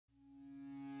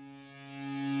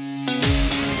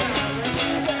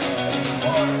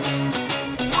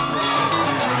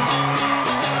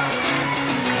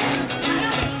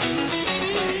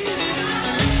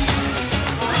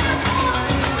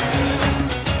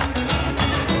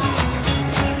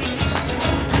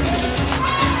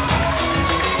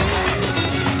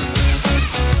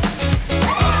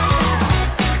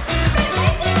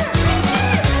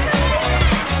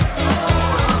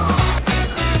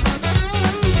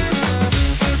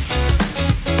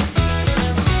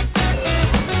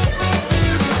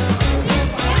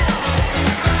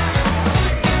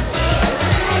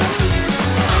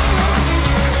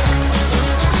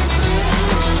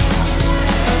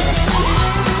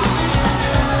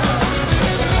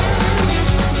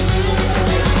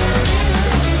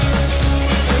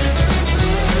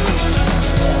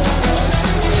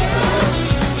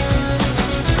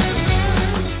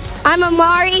I'm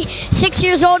Amari, 6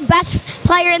 years old, best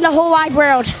player in the whole wide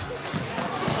world.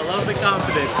 I love the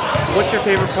confidence. What's your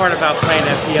favorite part about playing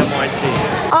at PMYC?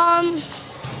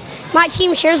 My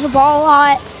team shares the ball a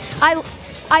lot.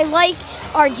 I like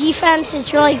our defense,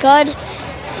 it's really good.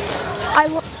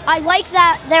 I like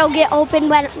that they'll get open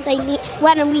when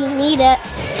we need it.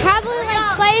 Probably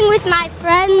like playing with my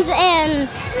friends and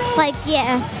like,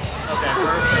 yeah. Okay,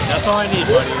 perfect. That's all I need,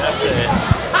 buddy. That's it.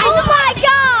 Oh my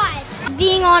God!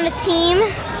 Being on a team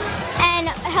and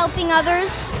helping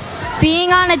others.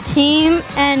 Being on a team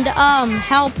and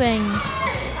helping.